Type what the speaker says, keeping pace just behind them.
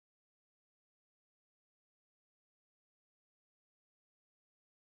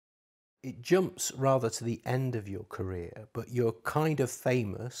it jumps rather to the end of your career, but you're kind of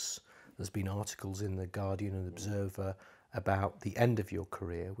famous. There's been articles in the Guardian and Observer about the end of your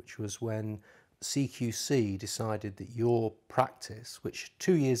career, which was when CQC decided that your practice, which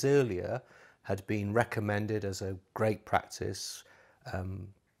 2 years earlier had been recommended as a great practice,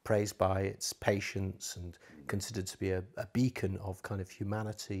 praised by its patients and considered to be a beacon of kind of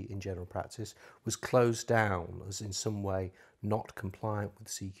humanity in general practice, was closed down as in some way not compliant with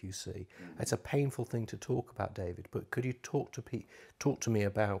CQC. It's a painful thing to talk about, David, but could you talk to me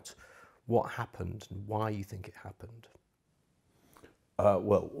about what happened and why you think it happened?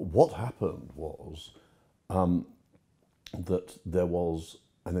 Well, what happened was that there was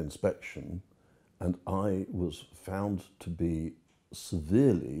an inspection and I was found to be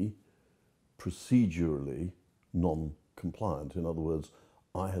severely procedurally non-compliant. In other words,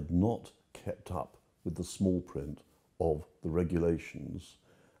 I had not kept up with the small print of the regulations,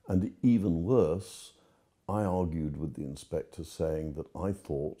 and even worse, I argued with the inspector saying that I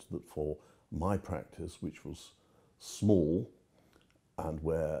thought that for my practice, which was small and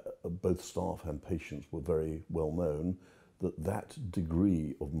where both staff and patients were very well known, that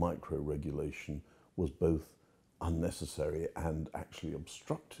degree of micro-regulation was both unnecessary and actually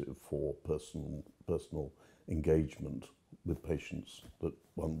obstructive for personal engagement with patients, that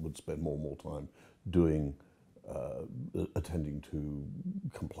one would spend more and more time doing, attending to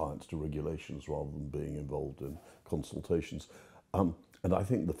compliance to regulations rather than being involved in consultations. And I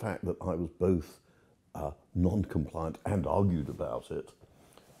think the fact that I was both non-compliant and argued about it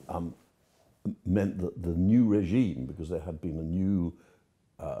meant that the new regime, because there had been a new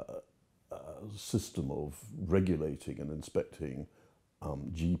system of regulating and inspecting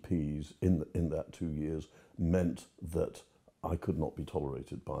GPs in that 2 years, meant that I could not be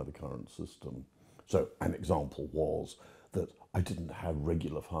tolerated by the current system. So an example was that I didn't have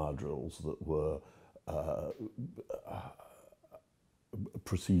regular fire drills that were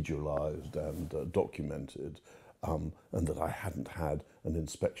proceduralized and documented, and that I hadn't had an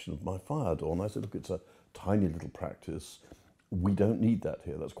inspection of my fire door. And I said, look, it's a tiny little practice. We don't need that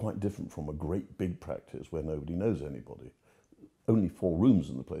here. That's quite different from a great big practice where nobody knows anybody. Only 4 rooms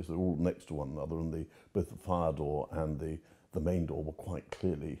in the place, they're all next to one another, and both the fire door and the main door were quite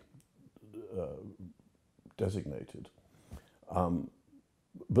clearly designated. But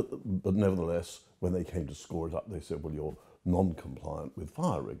nevertheless, when they came to score it up, they said, well, you're non-compliant with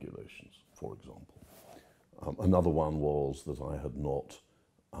fire regulations, for example. Another one was that I had not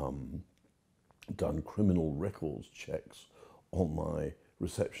done criminal records checks on my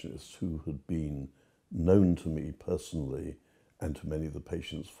receptionists who had been known to me personally and to many of the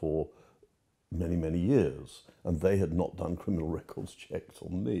patients for many, many years. And they had not done criminal records checks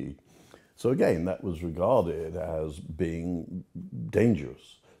on me. So again, that was regarded as being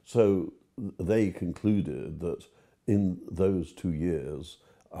dangerous. So they concluded that in those 2 years,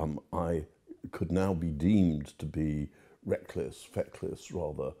 I could now be deemed to be reckless, feckless,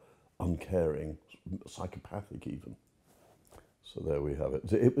 rather uncaring, psychopathic even. So there we have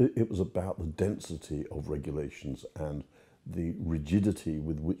it. It was about the density of regulations and the rigidity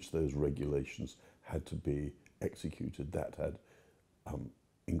with which those regulations had to be executed. That had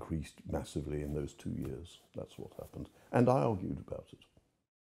increased massively in those 2 years. That's what happened. And I argued about it.